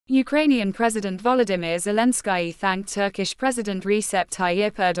Ukrainian President Volodymyr Zelensky thanked Turkish President Recep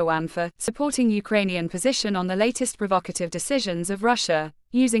Tayyip Erdogan for supporting Ukrainian position on the latest provocative decisions of Russia,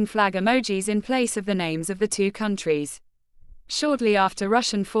 using flag emojis in place of the names of the two countries. Shortly after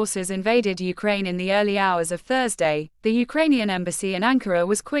Russian forces invaded Ukraine in the early hours of Thursday, the Ukrainian embassy in Ankara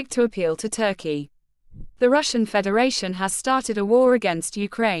was quick to appeal to Turkey. The Russian Federation has started a war against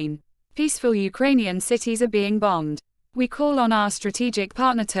Ukraine. Peaceful Ukrainian cities are being bombed. We call on our strategic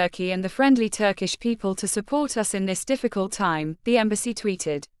partner Turkey and the friendly Turkish people to support us in this difficult time, the embassy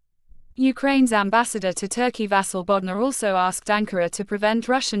tweeted. Ukraine's ambassador to Turkey Vasyl Bodnar also asked Ankara to prevent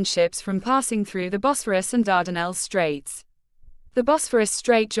Russian ships from passing through the Bosphorus and Dardanelles Straits. The Bosphorus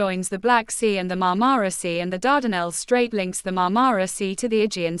Strait joins the Black Sea and the Marmara Sea, and the Dardanelles Strait links the Marmara Sea to the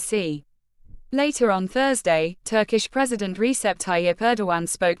Aegean Sea. Later on Thursday, Turkish President Recep Tayyip Erdogan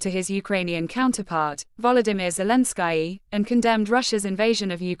spoke to his Ukrainian counterpart, Volodymyr Zelensky, and condemned Russia's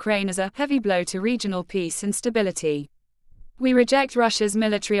invasion of Ukraine as a heavy blow to regional peace and stability. "We reject Russia's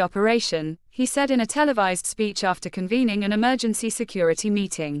military operation," he said in a televised speech after convening an emergency security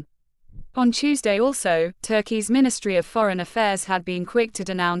meeting. On Tuesday also, Turkey's Ministry of Foreign Affairs had been quick to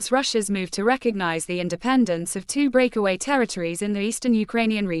denounce Russia's move to recognize the independence of two breakaway territories in the eastern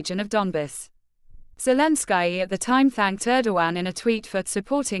Ukrainian region of Donbas. Zelensky at the time thanked Erdogan in a tweet for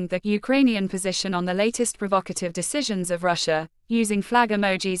supporting the Ukrainian position on the latest provocative decisions of Russia, using flag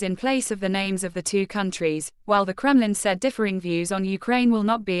emojis in place of the names of the two countries, while the Kremlin said differing views on Ukraine will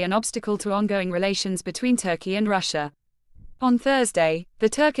not be an obstacle to ongoing relations between Turkey and Russia. On Thursday, the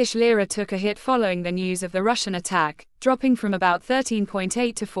Turkish lira took a hit following the news of the Russian attack, dropping from about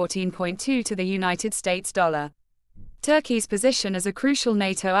 13.8 to 14.2 to the United States dollar. Turkey's position as a crucial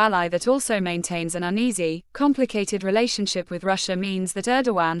NATO ally that also maintains an uneasy, complicated relationship with Russia means that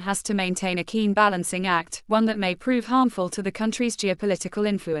Erdogan has to maintain a keen balancing act, one that may prove harmful to the country's geopolitical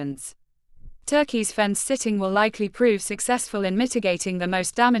influence. Turkey's fence-sitting will likely prove successful in mitigating the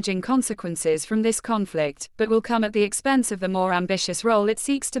most damaging consequences from this conflict, but will come at the expense of the more ambitious role it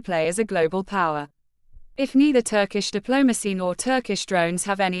seeks to play as a global power. If neither Turkish diplomacy nor Turkish drones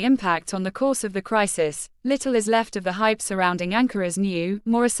have any impact on the course of the crisis, little is left of the hype surrounding Ankara's new,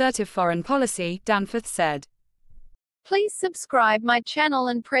 more assertive foreign policy, Danforth said. Please subscribe my channel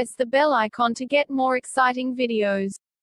and press the bell icon to get more exciting videos.